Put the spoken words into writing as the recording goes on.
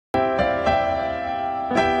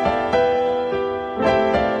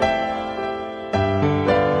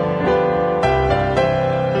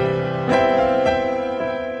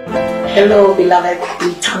Hello, beloved.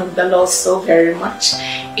 We thank the Lord so very much.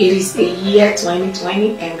 It is the year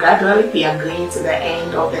 2020, and gradually we are going to the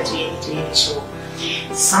end of the 2020 show.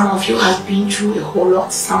 Some of you have been through a whole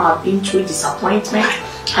lot. Some have been through disappointment.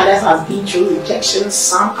 Others have been through rejection.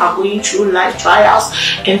 Some are going through life trials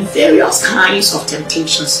and various kinds of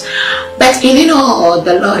temptations. But in it all,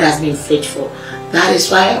 the Lord has been faithful. That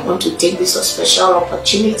is why I want to take this special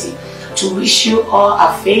opportunity to wish you all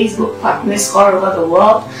our Facebook partners all over the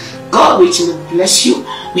world. God richly bless you.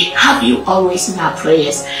 We have you always in our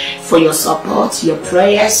prayers for your support, your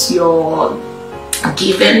prayers, your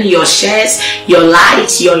giving, your shares, your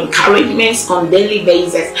likes, your encouragements on daily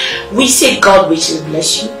basis. We say God richly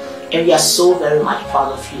bless you, and we are so very much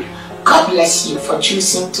proud of you. God bless you for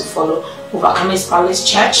choosing to follow Overcomers Palace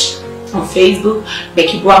Church on Facebook,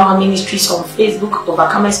 Becky Boama Ministries on Facebook,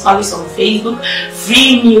 Overcomers Palace on Facebook,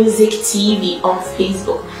 Free Music TV on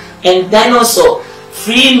Facebook, and then also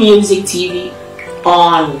Free Music TV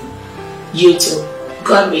on YouTube.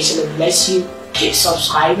 God richly bless you. Keep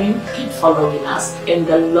subscribing, keep following us, and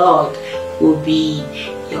the Lord will be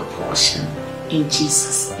your portion in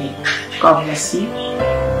Jesus' name. God bless you.